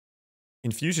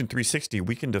In Fusion 360,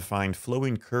 we can define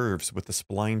flowing curves with the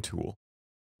spline tool,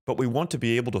 but we want to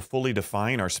be able to fully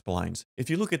define our splines. If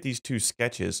you look at these two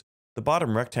sketches, the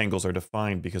bottom rectangles are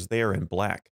defined because they are in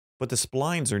black, but the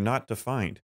splines are not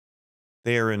defined.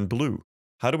 They are in blue.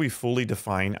 How do we fully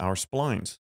define our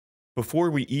splines? Before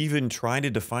we even try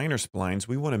to define our splines,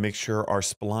 we want to make sure our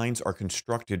splines are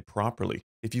constructed properly.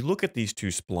 If you look at these two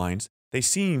splines, they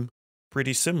seem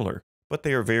pretty similar, but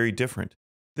they are very different.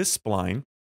 This spline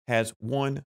has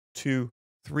 1, 2,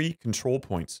 3 control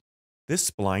points. This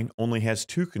spline only has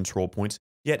 2 control points,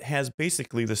 yet has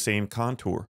basically the same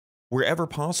contour. Wherever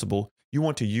possible, you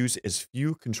want to use as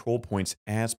few control points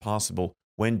as possible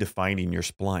when defining your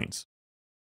splines.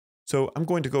 So I'm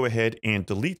going to go ahead and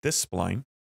delete this spline,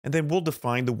 and then we'll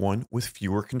define the one with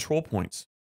fewer control points.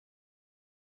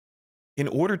 In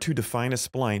order to define a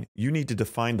spline, you need to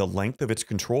define the length of its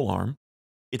control arm,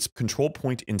 its control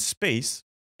point in space,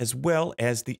 as well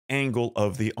as the angle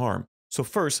of the arm. So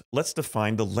first, let's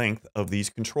define the length of these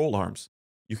control arms.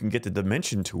 You can get the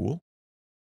dimension tool,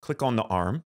 click on the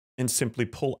arm, and simply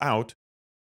pull out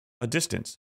a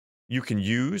distance. You can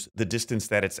use the distance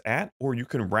that it's at, or you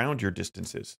can round your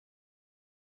distances.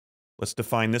 Let's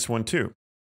define this one too.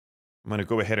 I'm going to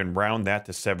go ahead and round that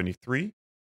to 73.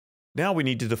 Now we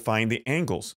need to define the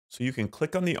angles. So you can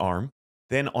click on the arm,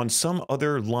 then on some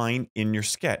other line in your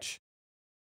sketch.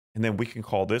 And then we can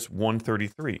call this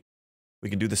 133. We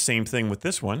can do the same thing with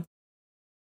this one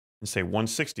and say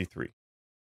 163.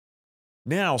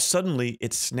 Now suddenly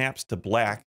it snaps to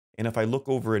black, and if I look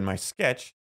over in my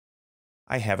sketch,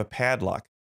 I have a padlock.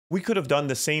 We could have done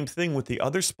the same thing with the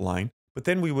other spline, but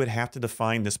then we would have to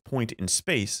define this point in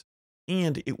space,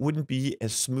 and it wouldn't be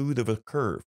as smooth of a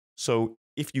curve. So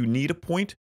if you need a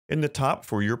point in the top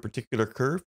for your particular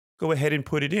curve, go ahead and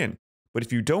put it in. But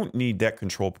if you don't need that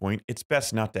control point, it's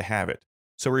best not to have it.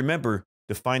 So remember,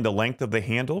 define the length of the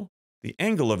handle, the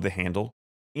angle of the handle,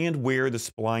 and where the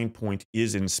spline point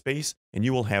is in space, and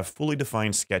you will have fully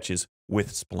defined sketches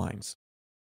with splines.